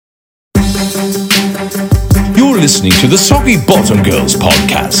You're listening to the Soggy Bottom Girls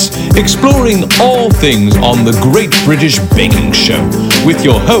podcast, exploring all things on the Great British Baking Show, with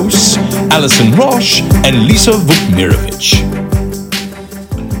your hosts, Alison Roche and Lisa Vukmirovic.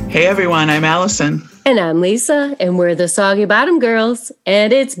 Hey everyone, I'm Alison. And I'm Lisa, and we're the Soggy Bottom Girls,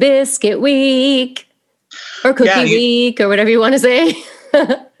 and it's Biscuit Week, or Cookie Week, or whatever you want to say.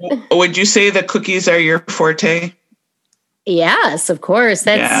 Would you say that cookies are your forte? Yes, of course.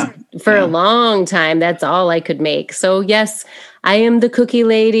 That's for a long time. That's all I could make. So yes, I am the cookie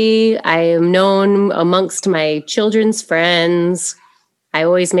lady. I am known amongst my children's friends. I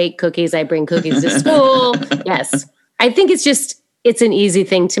always make cookies. I bring cookies to school. Yes. I think it's an easy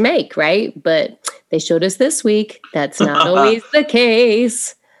thing to make, right? But they showed us this week that's not always the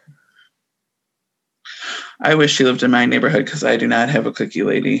case. I wish she lived in my neighborhood because I do not have a cookie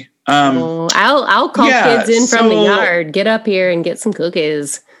lady. I'll call kids in from the yard. Get up here and get some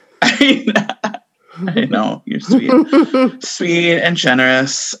cookies. I know, you're sweet and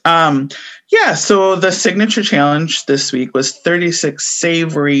generous. So the signature challenge this week was 36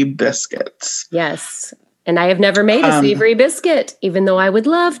 savory biscuits. Yes. And I have never made a savory biscuit, even though I would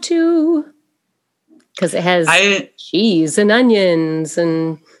love to. Because it has cheese and onions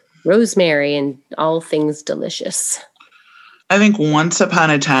and rosemary and all things delicious. I think once upon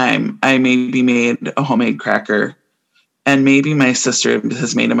a time, I maybe made a homemade cracker, and maybe my sister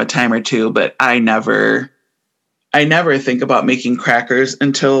has made them a time or two, but I never think about making crackers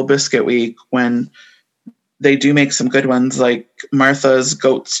until Biscuit Week, when they do make some good ones, like Martha's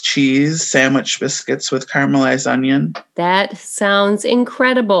Goat's Cheese sandwich biscuits with caramelized onion. That sounds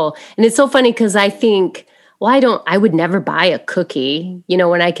incredible. And it's so funny because I think, I would never buy a cookie,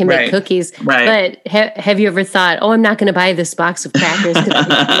 when I can make cookies. Right. But have you ever thought, I'm not going to buy this box of crackers because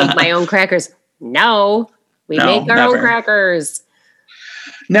I can make my own crackers? No, we make our own crackers.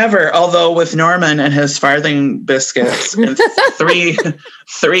 Never. Although with Norman and his farthing biscuits and three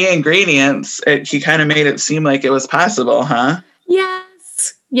ingredients, he kind of made it seem like it was possible, huh?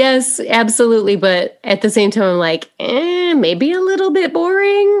 Yes, absolutely. But at the same time, I'm like, maybe a little bit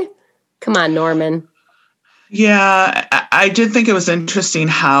boring. Come on, Norman. Yeah, I did think it was interesting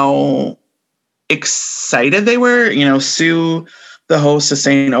how excited they were. Sue, the host, is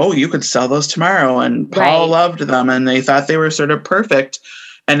saying, you could sell those tomorrow. And Paul loved them and they thought they were sort of perfect.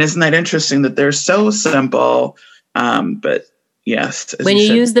 And isn't that interesting that they're so simple? But yes. When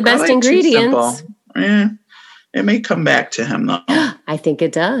you use the best ingredients. It may come back to him, though. I think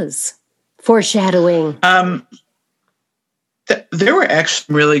it does. Foreshadowing. There were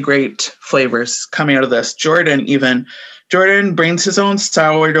actually really great flavors coming out of this. Jordan brings his own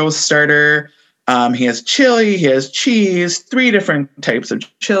sourdough starter. He has chili, he has cheese, 3 different types of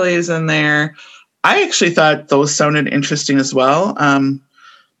chilies in there. I actually thought those sounded interesting as well.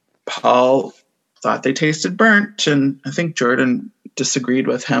 Paul thought they tasted burnt, and I think Jordan disagreed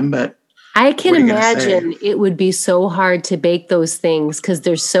with him, but I can imagine it would be so hard to bake those things because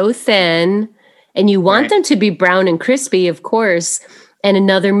they're so thin. And you want them to be brown and crispy, of course, and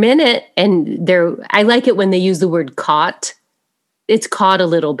another minute. And I like it when they use the word caught. It's caught a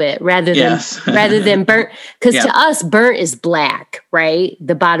little bit rather than burnt. Because to us, burnt is black, right?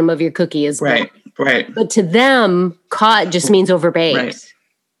 The bottom of your cookie is black. Right. But to them, caught just means overbaked. Right.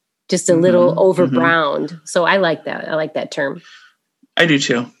 Just a little over browned. So I like that. I like that term. I do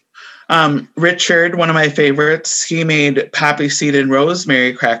too. Richard, one of my favorites, he made poppy seed and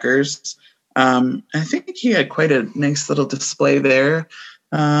rosemary crackers. I think he had quite a nice little display there.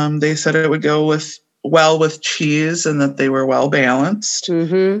 They said it would go well with cheese and that they were well balanced.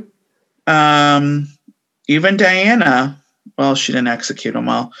 Mm-hmm. Even Diana, she didn't execute them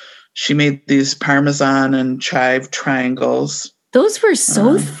well. She made these Parmesan and chive triangles. Those were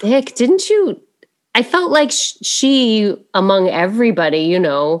so thick, didn't you? I felt like she, among everybody,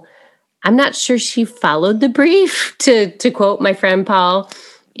 I'm not sure she followed the brief, to quote my friend Paul.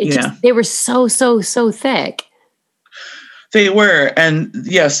 They were so thick. They were. And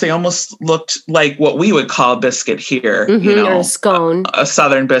yes, they almost looked like what we would call a biscuit here. Or a scone. A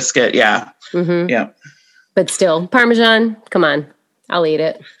southern biscuit, yeah. Mm-hmm. Yeah. But still, Parmesan, come on. I'll eat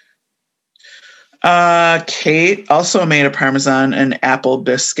it. Kate also made a Parmesan and apple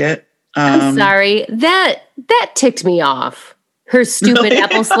biscuit. I'm sorry. That ticked me off. Her stupid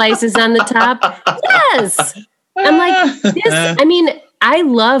apple slices on the top. Yes. I'm like, I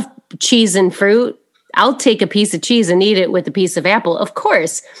love cheese and fruit. I'll take a piece of cheese and eat it with a piece of apple, of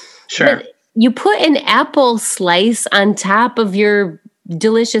course. Sure. But you put an apple slice on top of your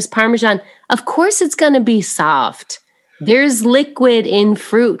delicious Parmesan. Of course it's going to be soft. There's liquid in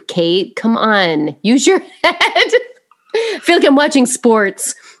fruit, Kate. Come on. Use your head. I feel like I'm watching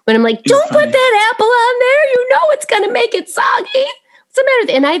sports. when I'm like, don't put that apple on there. You know it's going to make it soggy. What's the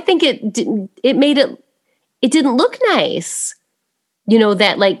matter? And I think it didn't look nice.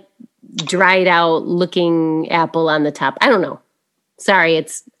 That like dried out looking apple on the top. I don't know. Sorry,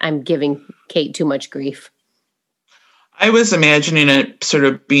 I'm giving Kate too much grief. I was imagining it sort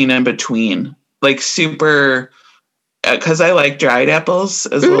of being in between, like super, because I like dried apples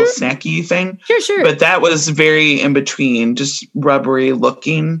as a little snacky thing. Sure. But that was very in between, just rubbery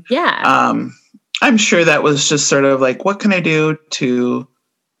looking. Yeah. I'm sure that was just sort of like, what can I do to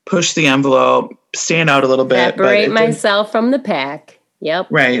push the envelope, stand out a little bit? Separate myself from the pack. Yep.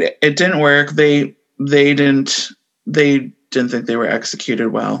 Right. It didn't work. They didn't think they were executed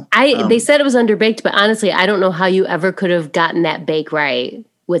well. They said it was underbaked, but honestly, I don't know how you ever could have gotten that bake right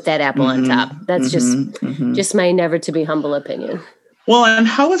with that apple on top. That's just my never to be humble opinion. Well, and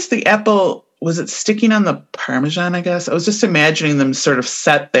how was the apple? Was it sticking on the Parmesan, I guess? I was just imagining them sort of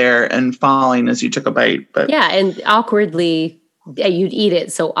set there and falling as you took a bite. But yeah, and awkwardly, you'd eat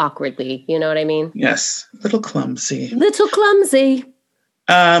it so awkwardly. You know what I mean? Yes. Little clumsy.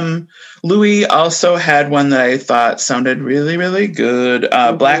 Louis also had one that I thought sounded really, really good.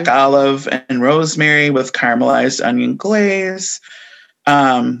 Black olive and rosemary with caramelized onion glaze.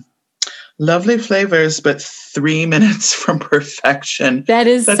 Lovely flavors, but 3 minutes from perfection.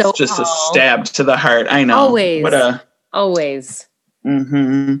 That's so just a stab to the heart. I know. Always.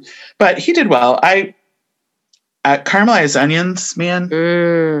 Mm-hmm. But he did well. Caramelized onions, man.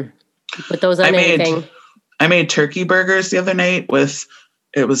 Put those on anything. I made turkey burgers the other night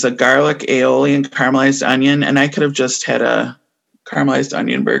it was a garlic aioli and caramelized onion, and I could have just had a caramelized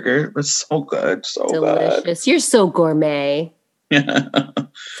onion burger. It was so good. So delicious. Good. You're so gourmet. Yeah.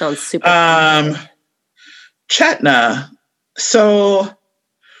 Sounds super Chetna. So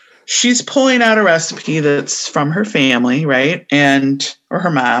she's pulling out a recipe that's from her family, right? Or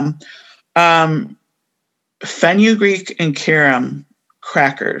her mom. Fenugreek and carom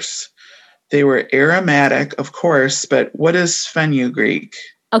crackers. They were aromatic, of course, but what is fenugreek?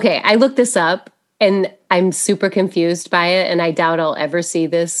 Okay, I looked this up and I'm super confused by it, and I doubt I'll ever see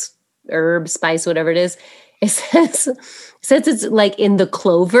this herb, spice, whatever it is. It says it's like in the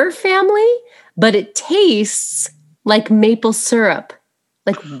clover family, but it tastes like maple syrup.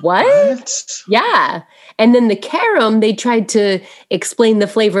 Like what? Yeah. And then the carom, they tried to explain the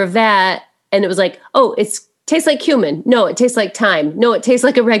flavor of that, and it was like, oh, tastes like cumin. No, it tastes like thyme. No, it tastes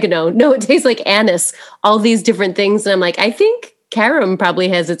like oregano. No, it tastes like anise. All these different things. And I'm like, I think carom probably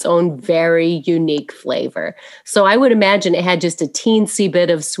has its own very unique flavor. So I would imagine it had just a teensy bit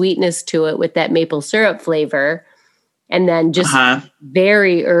of sweetness to it with that maple syrup flavor. And then just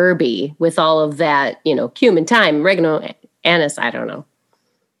very herby with all of that, cumin, thyme, oregano, anise. I don't know.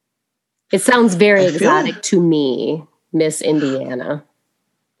 It sounds very exotic to me, Miss Indiana.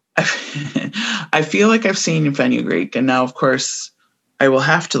 I feel like I've seen fenugreek, and now, of course, I will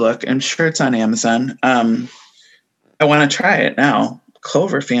have to look. I'm sure it's on Amazon. I want to try it now,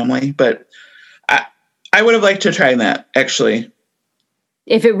 clover family, but I would have liked to try that, actually.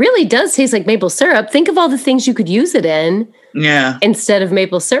 If it really does taste like maple syrup, think of all the things you could use it in. Yeah. Instead of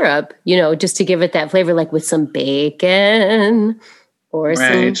maple syrup, just to give it that flavor, like with some bacon or some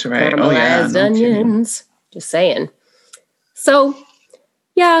caramelized onions. Just saying. So,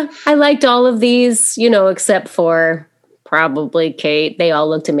 yeah, I liked all of these, except for probably Kate. They all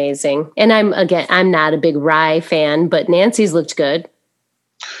looked amazing. And I'm not a big rye fan, but Nancy's looked good.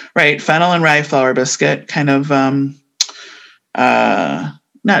 Right. Fennel and rye flour biscuit, kind of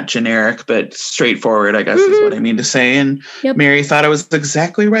not generic, but straightforward, I guess is what I mean to say. And Mary thought I was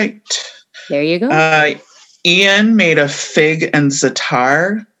exactly right. There you go. Ian made a fig and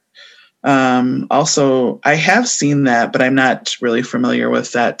za'atar. Also, I have seen that, but I'm not really familiar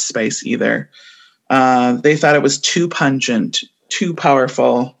with that spice either. They thought it was too pungent, too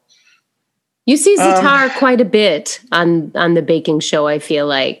powerful. You see za'atar quite a bit on the baking show. I feel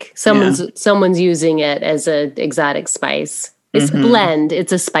like someone's using it as an exotic spice. It's a blend.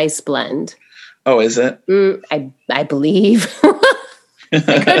 It's a spice blend. Oh, is it? I believe.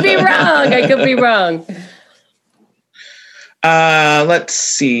 I could be wrong. Let's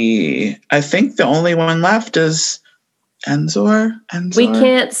see. I think the only one left is Enzor. We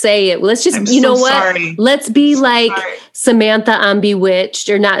can't say it. Let's just, what? Sorry. Let's be Samantha on Bewitched,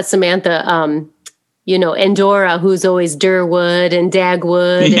 or not Samantha, Endora, who's always Durwood and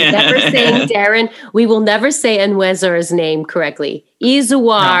Dagwood, and never saying Darren. We will never say Enwezor's name correctly.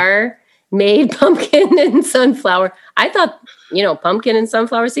 Izuar made pumpkin and sunflower. I thought, pumpkin and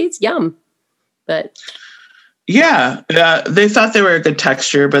sunflower seeds, yum. But yeah, they thought they were a good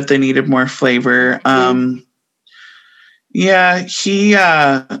texture, but they needed more flavor. Yeah,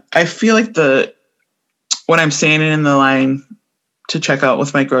 I feel like when I'm standing in the line to check out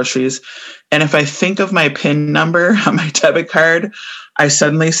with my groceries, and if I think of my PIN number on my debit card, I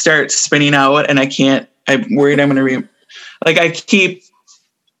suddenly start spinning out, and I'm worried I'm going to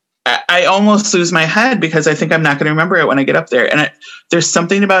I almost lose my head because I think I'm not going to remember it when I get up there. And there's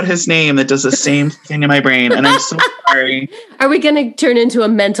something about his name that does the same thing in my brain. And I'm so sorry. Are we going to turn into a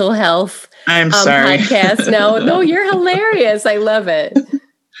mental health sorry. podcast? No, you're hilarious. I love it.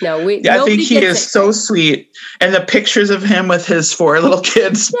 No, I think he is so sweet. And the pictures of him with his 4 little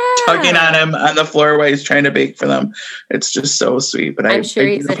kids tugging on him on the floor while he's trying to bake for them. It's just so sweet. But I'm sure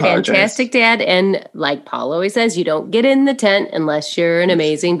he's a fantastic dad. And like Paul always says, you don't get in the tent unless you're an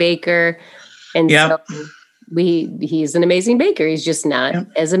amazing baker. And so he's an amazing baker. He's just not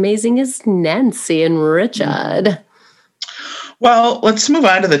as amazing as Nancy and Richard. Well, let's move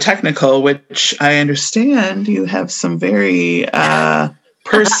on to the technical, which I understand you have some very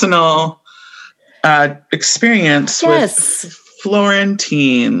personal experience with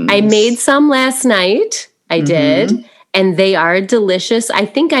Florentine. I made some last night. I did. And they are delicious. I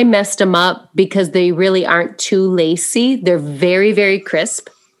think I messed them up because they really aren't too lacy. They're very, very crisp,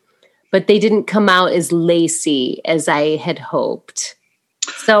 but they didn't come out as lacy as I had hoped.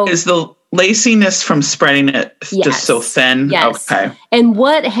 So is the laciness from spreading it just so thin? Yes. Okay. And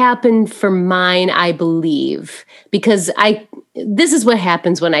what happened for mine, I believe, because this is what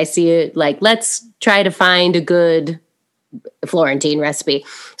happens when I see it, like, let's try to find a good Florentine recipe.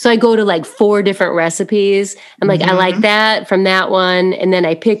 So I go to like 4 different recipes. I'm like, I like that from that one. And then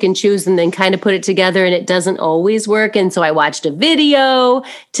I pick and choose and then kind of put it together, and it doesn't always work. And so I watched a video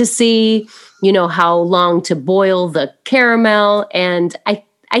to see, how long to boil the caramel. And I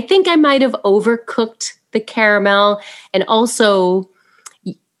think I might have overcooked the caramel. And also,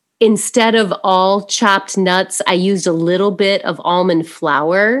 instead of all chopped nuts, I used a little bit of almond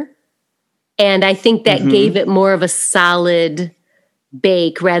flour. And I think that gave it more of a solid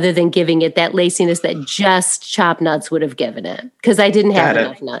bake rather than giving it that laciness that just chopped nuts would have given it, because I didn't have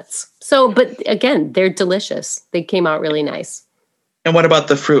enough nuts. So, but again, they're delicious. They came out really nice. And what about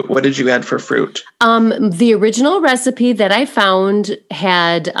the fruit? What did you add for fruit? The original recipe that I found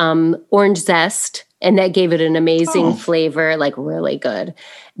had orange zest, and that gave it an amazing flavor, like really good.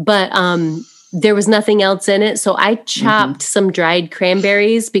 But there was nothing else in it. So I chopped some dried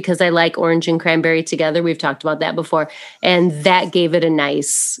cranberries because I like orange and cranberry together. We've talked about that before. And that gave it a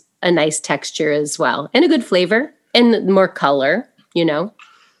nice texture as well. And a good flavor and more color,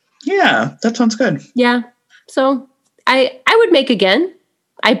 Yeah, that sounds good. Yeah. So I would make again.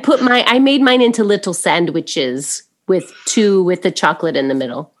 I made mine into little sandwiches with the chocolate in the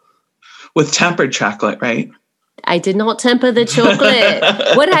middle. With tempered chocolate, right? I did not temper the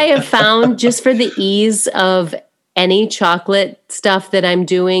chocolate. What I have found, just for the ease of any chocolate stuff that I'm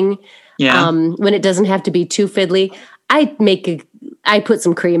doing, when it doesn't have to be too fiddly, I put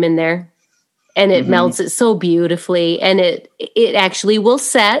some cream in there, and it melts it so beautifully, and it actually will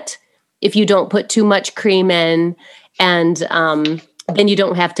set if you don't put too much cream in, and then you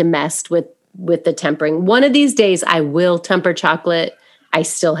don't have to mess with the tempering. One of these days, I will temper chocolate. I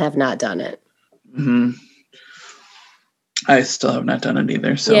still have not done it. Mm-hmm. I still have not done it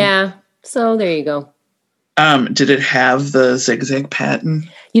either. So yeah. So there you go. Did it have the zigzag pattern?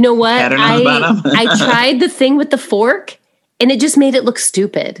 You know what? I tried the thing with the fork, and it just made it look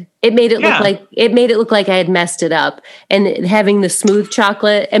stupid. It made it look like I had messed it up. And having the smooth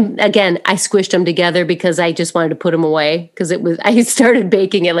chocolate, and again, I squished them together because I just wanted to put them away, because I started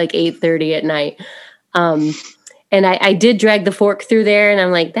baking at like 8:30 at night. And I did drag the fork through there, and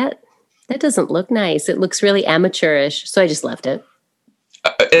I'm like, that doesn't look nice. It looks really amateurish. So I just left it.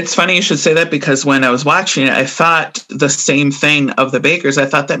 It's funny you should say that, because when I was watching it, I thought the same thing of the bakers. I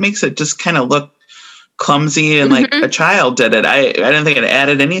thought that makes it just kind of look clumsy and like a child did it. I didn't think it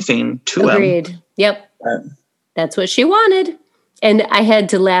added anything to it. Agreed. Yep. That's what she wanted. And I had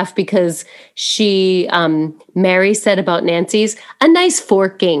to laugh because Mary said about Nancy's, a nice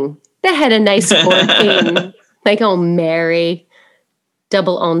forking. That had a nice forking. Like, oh, Mary.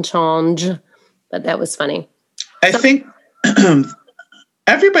 Double entendre, but that was funny. I think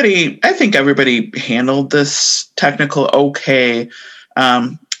everybody handled this technical okay.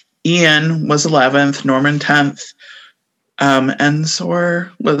 Ian was 11th, Norman 10th,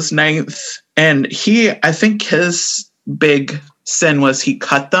 Ensor was 9th, and I think his big sin was he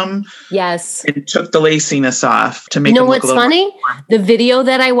cut them. Yes. It took the laciness off to make them look a little funny? The video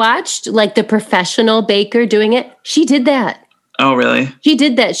that I watched, like the professional baker doing it, she did that. Oh, really? She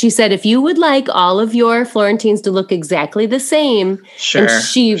did that. She said, if you would like all of your Florentines to look exactly the same, sure,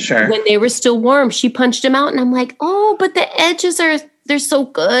 when they were still warm, she punched them out. And I'm like, oh, but the edges they're so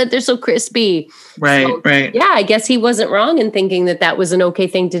good. They're so crispy. Right, so, right. Yeah, I guess he wasn't wrong in thinking that was an okay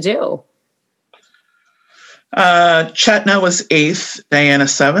thing to do. Chetna was 8th, Diana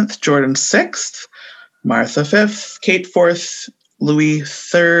 7th, Jordan 6th, Martha 5th, Kate 4th, Louis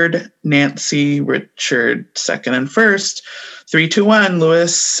 3rd, Nancy, Richard 2nd and 1st, 3, 2, 1,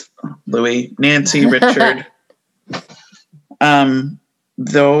 Louis, Nancy, Richard.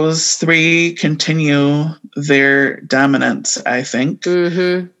 Those three continue their dominance, I think.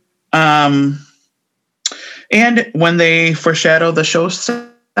 Mm-hmm. And when they foreshadow the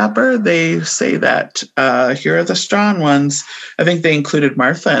showstopper, they say that here are the strong ones. I think they included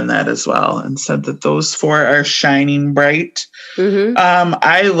Martha in that as well and said that those 4 are shining bright. Mm-hmm.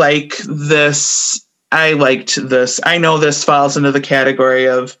 I liked this. I know this falls into the category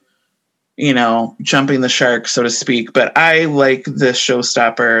of, jumping the shark, so to speak, but I like this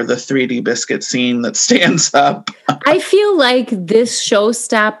showstopper, the 3D biscuit scene that stands up. I feel like this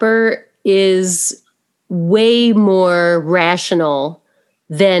showstopper is way more rational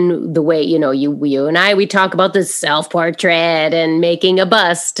than the way, you and I, we talk about the self-portrait and making a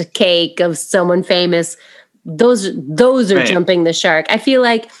bust cake of someone famous. Those are right. Jumping the shark. I feel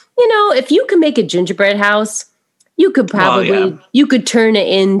like, if you can make a gingerbread house, you could probably, you could turn it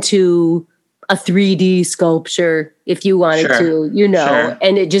into a 3D sculpture if you wanted to, Sure.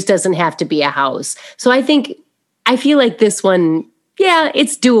 And it just doesn't have to be a house. So I feel like this one,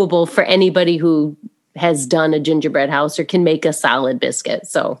 it's doable for anybody who has done a gingerbread house or can make a solid biscuit.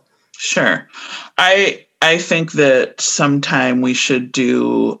 So sure. I think that sometime we should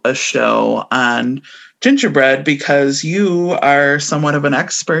do a show on gingerbread because you are somewhat of an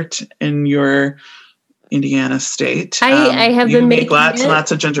expert in your Indiana state. I have been making lots and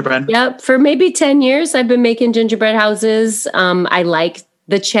lots of gingerbread. Yep. For maybe 10 years, I've been making gingerbread houses. I like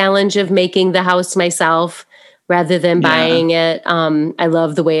the challenge of making the house myself rather than buying it. I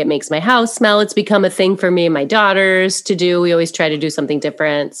love the way it makes my house smell. It's become a thing for me and my daughters to do. We always try to do something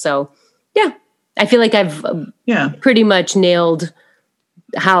different. So I feel like I've pretty much nailed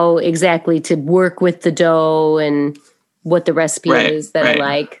how exactly to work with the dough and what the recipe is that I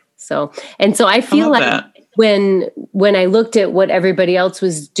like. So I feel like that. when I looked at what everybody else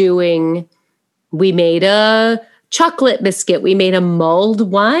was doing, we made a chocolate biscuit. We made a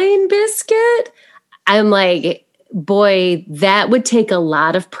mulled wine biscuit. I'm like, boy, that would take a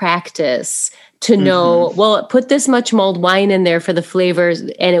lot of practice to know, well, put this much mulled wine in there for the flavors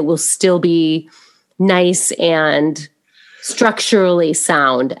and it will still be nice and structurally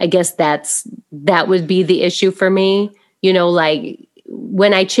sound. I guess that would be the issue for me. Like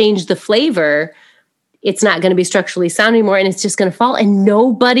when I change the flavor, it's not going to be structurally sound anymore and it's just going to fall and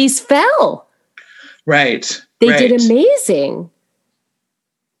nobody's fell. Right. They did amazing.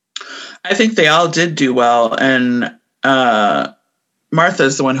 I think they all did do well. And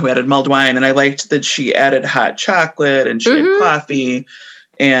Martha's the one who added mulled wine. And I liked that she added hot chocolate and she had coffee.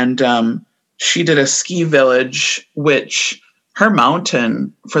 And she did a ski village, which her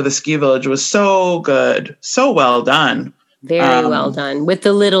mountain for the ski village was so good. So well done. Very well done. With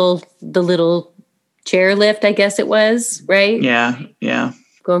the little chairlift, I guess it was, right? Yeah.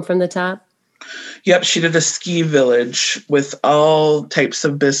 Going from the top. Yep, she did a ski village with all types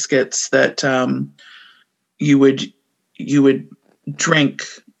of biscuits that you would drink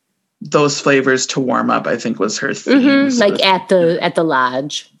those flavors to warm up. I think was her theme. So like at the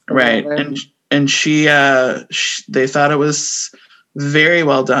lodge, right? And she they thought it was very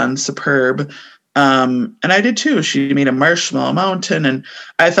well done, superb. And I did too. She made a marshmallow mountain, and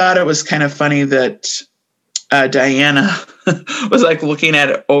I thought it was kind of funny that Diana was like looking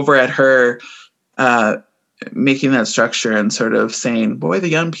over at her. Making that structure and sort of saying, boy, the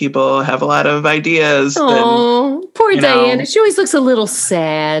young people have a lot of ideas. Oh, poor Diana. She always looks a little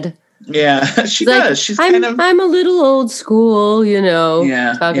sad. Yeah, she does. She's I'm a little old school,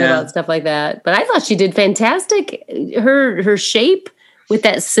 talking about stuff like that. But I thought she did fantastic. Her shape with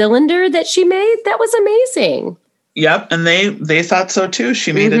that cylinder that she made, that was amazing. Yep. And they thought so too.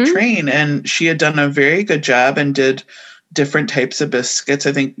 She made a train and she had done a very good job and did different types of biscuits.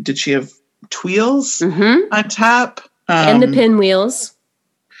 I think, did she have tweels on top? And the pinwheels.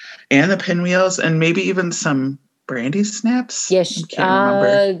 And maybe even some brandy snaps. Yes.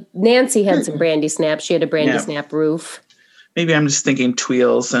 Nancy had some brandy snaps. She had a brandy snap roof. Maybe I'm just thinking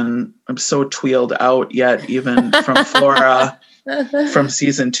tweels and I'm so tweeled out yet, even from Flora from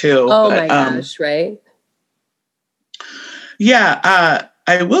season 2. Oh my gosh, right? Yeah.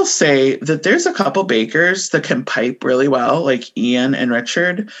 I will say that there's a couple bakers that can pipe really well, like Ian and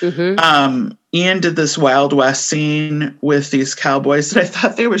Richard. Mm-hmm. Ian did this Wild West scene with these cowboys that I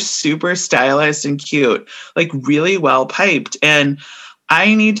thought they were super stylized and cute, like really well piped. And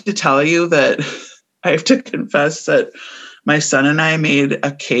I need to tell you that I have to confess that my son and I made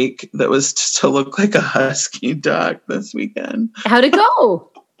a cake that was to look like a husky dog this weekend. How'd it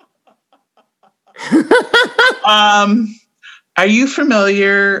go? Are you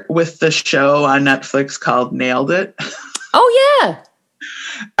familiar with the show on Netflix called Nailed It? Oh,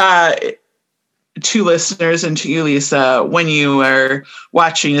 yeah. To listeners and to you, Lisa, when you are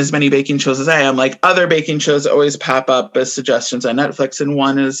watching as many baking shows as I am, like other baking shows always pop up as suggestions on Netflix. And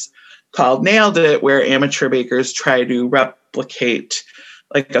one is called Nailed It, where amateur bakers try to replicate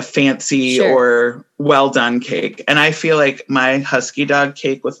like a fancy or well done cake. And I feel like my husky dog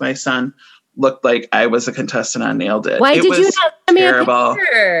cake with my son looked like I was a contestant on Nailed It. Why did you not send me a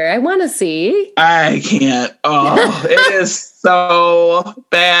picture? I want to see. I can't. Oh, it is so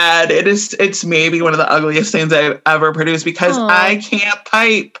bad. It's maybe one of the ugliest things I've ever produced because I can't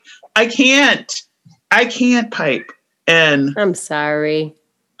pipe. I can't pipe. And I'm sorry.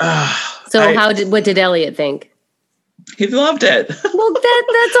 What did Elliot think? He loved it. Well,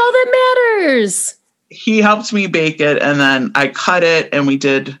 that's all that matters. He helped me bake it, and then I cut it, and we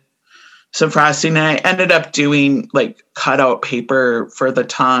did some frosting, and I ended up doing like cutout paper for the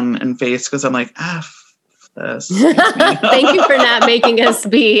tongue and face because I'm like, this. Thank you for not making us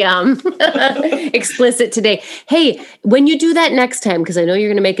be explicit today. Hey, when you do that next time, because I know you're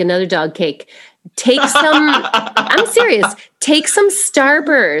going to make another dog cake, take some, I'm serious, take some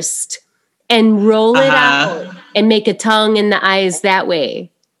Starburst and roll it out and make a tongue and the eyes that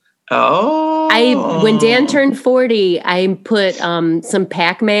way. Oh. When Dan turned 40, I put some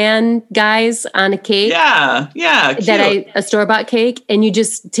Pac-Man guys on a cake. Yeah, cute. A store-bought cake, and you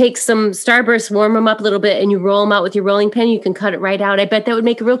just take some Starburst, warm them up a little bit, and you roll them out with your rolling pin. You can cut it right out. I bet that would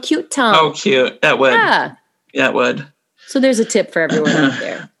make a real cute tongue. Oh, cute. That would. Yeah, it would. So there's a tip for everyone out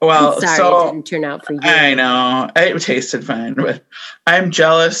there. Well, I'm sorry it didn't turn out for you. I know. It tasted fine, but I'm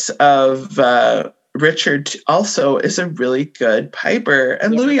jealous of... Richard also is a really good piper,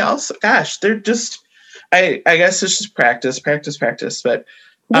 and Louis also. Gosh, they're just. I guess it's just practice. But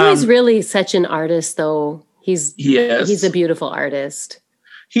Louis really such an artist, though. He is. He's a beautiful artist.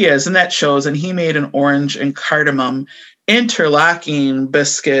 He is, and that shows. And he made an orange and cardamom interlocking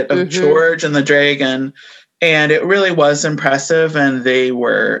biscuit of George and the Dragon, and it really was impressive. And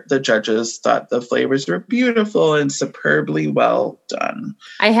the judges thought the flavors were beautiful and superbly well done.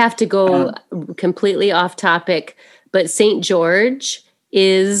 I have to go completely off topic, but St. George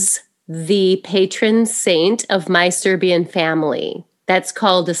is the patron saint of my Serbian family. That's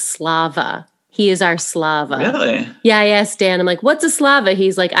called a Slava. He is our Slava. Really? Yeah, I asked Dan, I'm like, what's a Slava?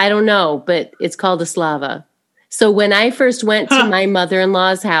 He's like, I don't know, but it's called a Slava. So when I first went to my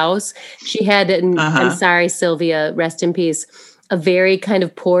mother-in-law's house, she had, I'm sorry, Sylvia, rest in peace, a very kind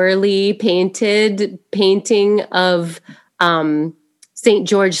of poorly painted painting of St.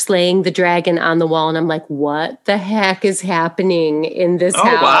 George slaying the dragon on the wall. And I'm like, what the heck is happening in this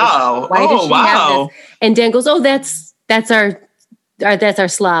house? Wow. Why does she have this? And Dan goes, that's our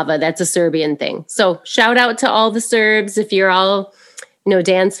Slava. That's a Serbian thing. So shout out to all the Serbs. If you're all,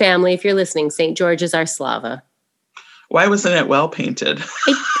 Dan's family, if you're listening, St. George is our Slava. Why wasn't it well painted?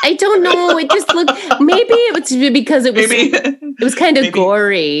 I don't know. It just looked, maybe it was because it was kind of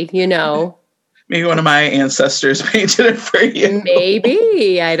gory, Maybe one of my ancestors painted it for you.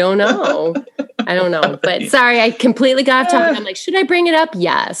 Maybe. I don't know. But sorry, I completely got off topic. I'm like, should I bring it up?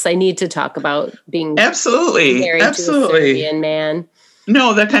 Yes. I need to talk about being married to a Serbian man.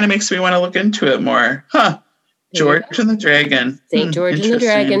 No, that kind of makes me want to look into it more. George and the Dragon. St. George and the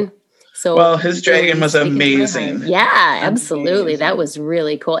Dragon. So his dragon was amazing. Yeah, absolutely. That was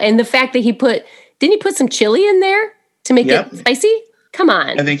really cool. And the fact that didn't he put some chili in there to make it spicy? Come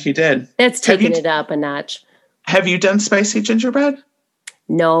on. I think he did. That's taking it up a notch. Have you done spicy gingerbread?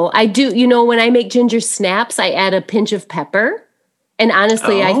 No, I do. When I make ginger snaps, I add a pinch of pepper. And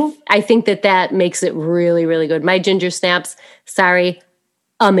honestly, I think that makes it really, really good. My ginger snaps,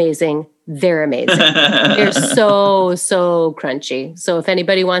 amazing. They're amazing. They're so, so crunchy. So if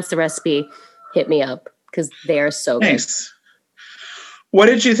anybody wants the recipe, hit me up because they are so good. Nice. What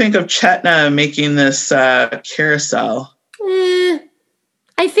did you think of Chetna making this carousel?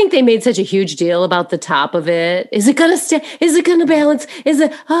 I think they made such a huge deal about the top of it. Is it going to stay? Is it going to balance? Is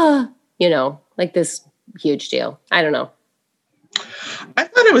it, like this huge deal. I don't know. I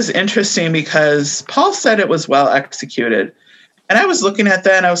thought it was interesting because Paul said it was well executed. And I was looking at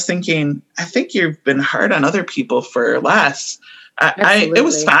that and I was thinking, I think you've been hard on other people for less. It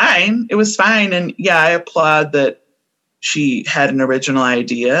was fine. It was fine. And yeah, I applaud that she had an original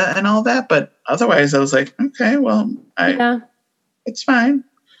idea and all that. But otherwise I was like, okay, well, it's fine.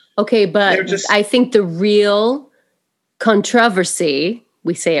 Okay. But I think the real controversy,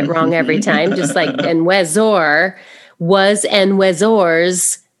 we say it wrong every time, just like Enwezor, was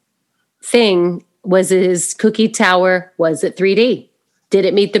Enwezor's thing. Was his cookie tower, was it 3D? Did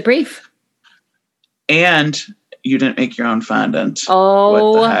it meet the brief? And you didn't make your own fondant.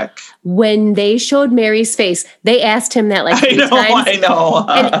 Oh, what the heck? When they showed Mary's face, they asked him that like 3 times. I know.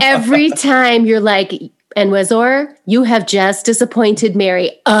 And every time you're like, Enwezor, you have just disappointed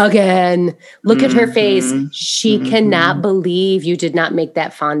Mary again. Look at her face. She cannot believe you did not make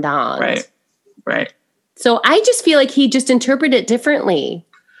that fondant. Right. So I just feel like he just interpreted it differently.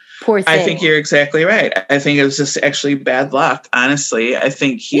 Poor thing. I think you're exactly right. I think it was just actually bad luck, honestly. I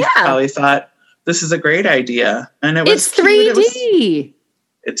think he probably thought, this is a great idea. And it's 3D.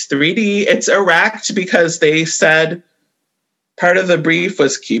 It's 3D. It's erect because they said part of the brief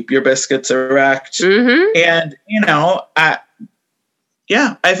was keep your biscuits erect. And, I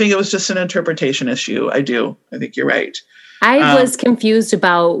think it was just an interpretation issue. I think you're right. I was confused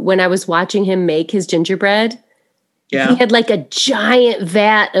about when I was watching him make his gingerbread. Yeah. He had like a giant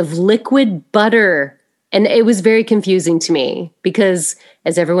vat of liquid butter. And it was very confusing to me because,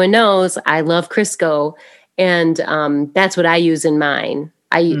 as everyone knows, I love Crisco. And that's what I use in mine.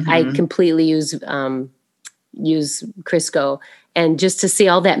 I completely use Crisco. And just to see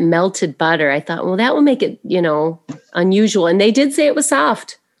all that melted butter, I thought, well, that will make it, unusual. And they did say it was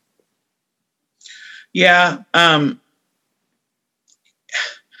soft. Yeah.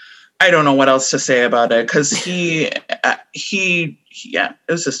 I don't know what else to say about it because it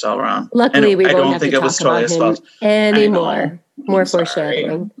was just all wrong. Luckily, we won't have to talk about him anymore. More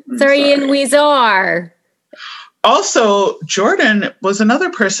foreshadowing. Sorry, Enwezor. Also, Jordan was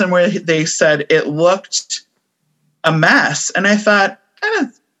another person where they said it looked a mess, and I thought,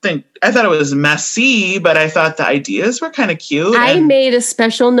 I thought it was messy, but I thought the ideas were kind of cute. I made a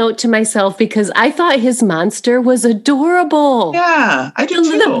special note to myself because I thought his monster was adorable. Yeah, I did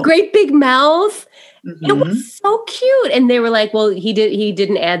too. The great big mouth. It was so cute. And they were like, well, he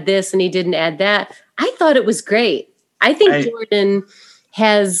didn't add this and he didn't add that. I thought it was great. I think Jordan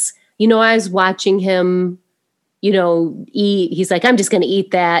has, I was watching him, eat. He's like, I'm just going to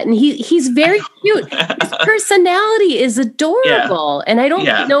eat that. And he's very cute. His personality is adorable. Yeah. And I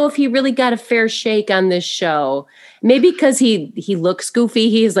don't know if he really got a fair shake on this show. Maybe because he looks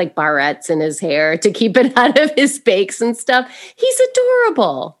goofy. He has like barrettes in his hair to keep it out of his bakes and stuff. He's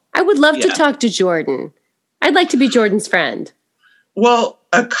adorable. I would love to talk to Jordan. I'd like to be Jordan's friend. Well,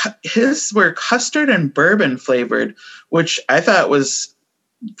 his were custard and bourbon flavored, which I thought was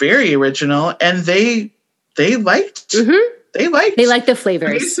very original. And they liked the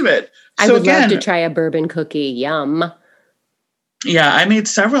flavors of it. I would love to try a bourbon cookie. Yum. Yeah, I made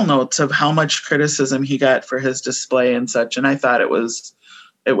several notes of how much criticism he got for his display and such, and I thought it was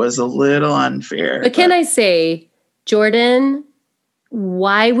a little unfair. But can I say, Jordan,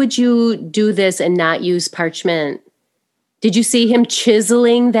 why would you do this and not use parchment? Did you see him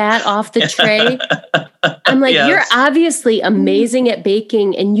chiseling that off the tray? I'm like, You're obviously amazing at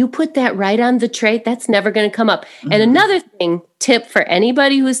baking and you put that right on the tray. That's never going to come up. And another tip for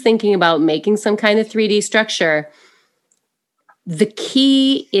anybody who's thinking about making some kind of 3D structure, the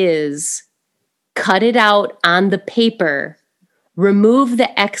key is cut it out on the paper, remove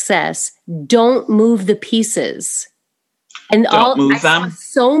the excess, don't move the pieces. And I saw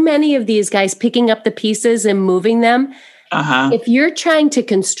so many of these guys picking up the pieces and moving them. If you're trying to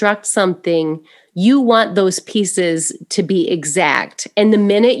construct something, you want those pieces to be exact. And the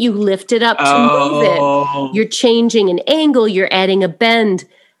minute you lift it up to move it, you're changing an angle, you're adding a bend.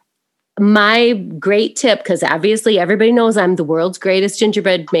 My great tip, because obviously everybody knows I'm the world's greatest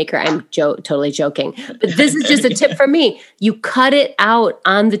gingerbread maker. I'm totally joking. But this is just a tip from me. You cut it out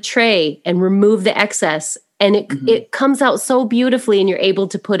on the tray and remove the excess. And it comes out so beautifully and you're able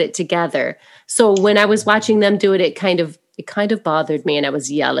to put it together. So when I was watching them do it, it kind of bothered me and I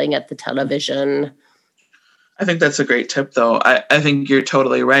was yelling at the television. I think that's a great tip though. I think you're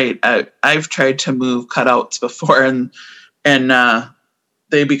totally right. I've tried to move cutouts before and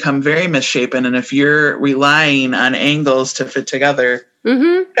they become very misshapen. And if you're relying on angles to fit together,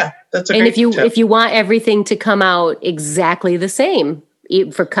 that's a great tip. If you want everything to come out exactly the same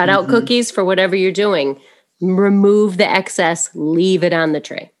for cutout cookies, for whatever you're doing, remove the excess, leave it on the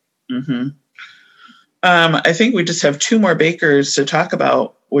tray. I think we just have 2 more bakers to talk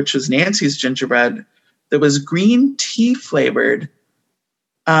about, which was Nancy's gingerbread that was green tea flavored.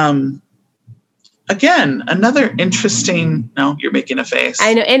 again, another interesting. No, you're making a face.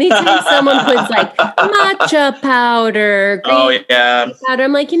 I know. Anytime someone puts like matcha powder, green powder,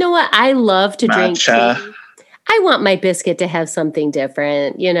 I'm like, you know what? I love to drink tea. I want my biscuit to have something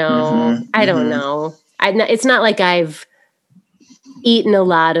different. You know, I don't know. It's not like I've eaten a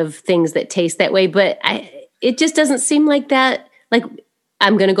lot of things that taste that way, but it just doesn't seem like that. Like,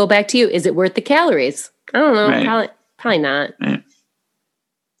 I'm going to go back to you. Is it worth the calories? I don't know. Right. Probably not. Right.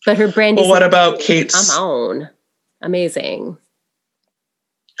 But her brandy. Well, what about Kate's? I'm on. Amazing.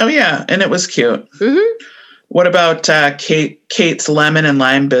 Oh yeah, and it was cute. Mm-hmm. What about Kate's lemon and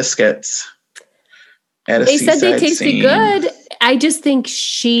lime biscuits? They said they tasted good. I just think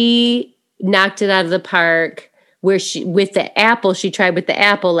she knocked it out of the park. Where with the apple, she tried with the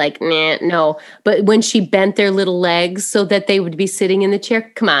apple, like, nah, no. But when she bent their little legs so that they would be sitting in the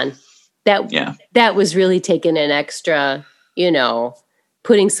chair, come on. That was really taking an extra,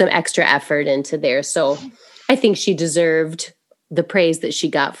 putting some extra effort into there. So I think she deserved the praise that she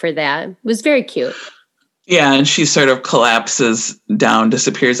got for that. It was very cute. Yeah, and she sort of collapses down,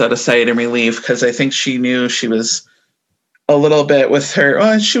 disappears out of sight in relief, because I think she knew she was a little bit with her.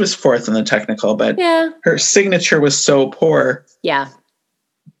 Well, she was fourth in the technical, but her signature was so poor. Yeah.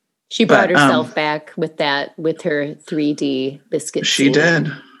 She brought herself back with her 3D biscuit. She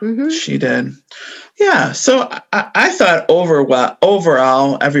did. Mm-hmm. She did. Yeah. So I thought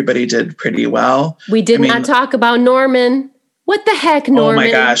overall, everybody did pretty well. We did not talk about Norman. What the heck, Norman? Oh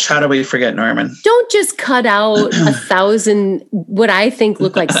my gosh. How do we forget Norman? Don't just cut out 1,000, what I think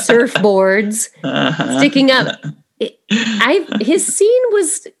look like surfboards sticking up. His scene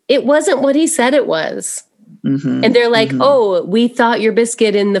wasn't what he said it was. Mm-hmm, and they're like, oh, we thought your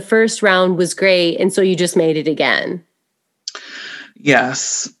biscuit in the first round was great, and so you just made it again.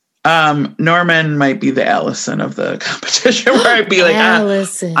 Yes. Norman might be the Allison of the competition, where I'd be like,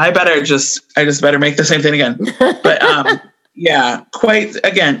 Allison. I just better make the same thing again. But yeah, quite,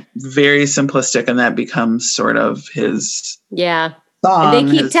 again, very simplistic, and that becomes sort of his song. And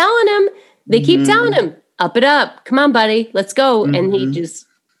they keep telling him, up it up. Come on, buddy. Let's go. Mm-hmm. And he just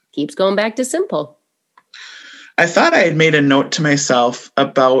keeps going back to simple. I thought I had made a note to myself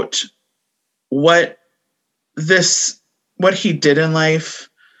about what he did in life,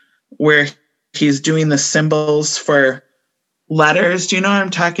 where he's doing the symbols for letters. Do you know what I'm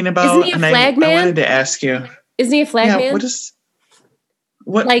talking about? Isn't he a flag man? I wanted to ask you. Isn't he a flag man?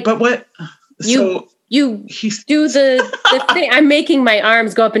 You do the thing. I'm making my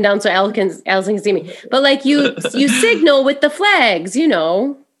arms go up and down so Allison can see me. But like you signal with the flags,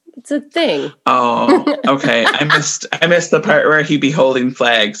 it's a thing. Oh, okay. I missed the part where he'd be holding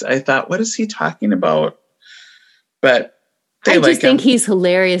flags. I thought, what is he talking about? But I just think he's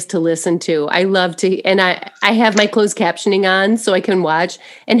hilarious to listen to. I love to, and I have my closed captioning on so I can watch.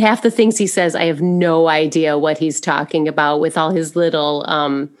 And half the things he says, I have no idea what he's talking about with all his little,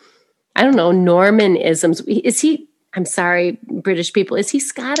 I don't know, Norman-isms. Is he, I'm sorry, British people, is he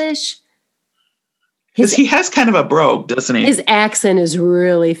Scottish? Because he has kind of a brogue, doesn't he? His accent is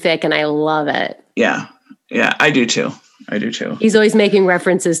really thick, and I love it. Yeah. Yeah, I do too. He's always making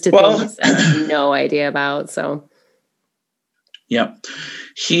references to things I have no idea about, so. Yep.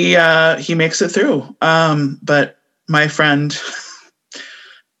 He makes it through. But my friend,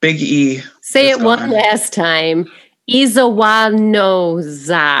 Big E. Say it one last time.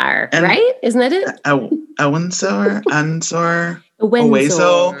 Izawanozar, right? Isn't that it? Ansor.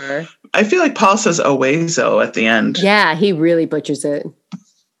 Owezo. I feel like Paul says Owezo at the end. Yeah, he really butchers it.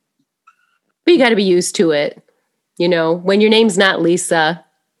 But you got to be used to it. When your name's not Lisa,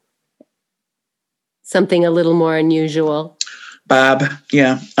 something a little more unusual. Bob,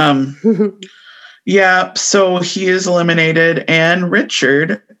 yeah. Yeah, so he is eliminated, and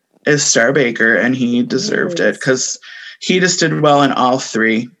Richard is Star Baker, and he deserved it because he just did well in all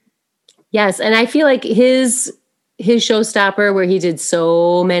three. Yes, and I feel like his showstopper, where he did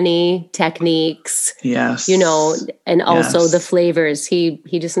so many techniques, and also the flavors, he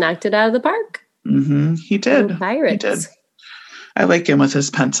just knocked it out of the park. Mm-hmm. He did. Pirates. He did. I like him with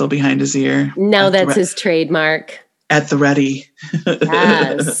his pencil behind his ear. Now that's his trademark. At the ready.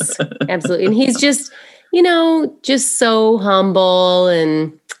 Yes, absolutely. And he's just, just so humble,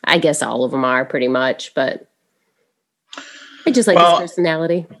 and I guess all of them are pretty much, but I just like his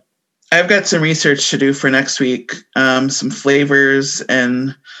personality. I've got some research to do for next week, some flavors,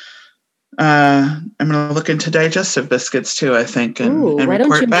 and I'm going to look into digestive biscuits too, I think, and why report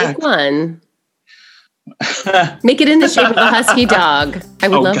don't you back. Make one? Make it in the shape of a husky dog. I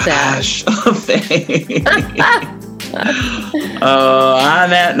would love gosh. That. On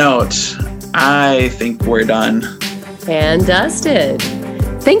that note, I think we're done. And dusted.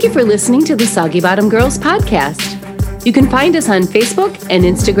 Thank you for listening to the Soggy Bottom Girls podcast. You can find us on Facebook and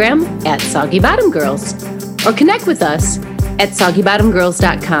Instagram at Soggy Bottom Girls, or connect with us at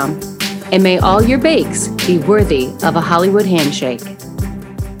soggybottomgirls.com. And may all your bakes be worthy of a Hollywood handshake.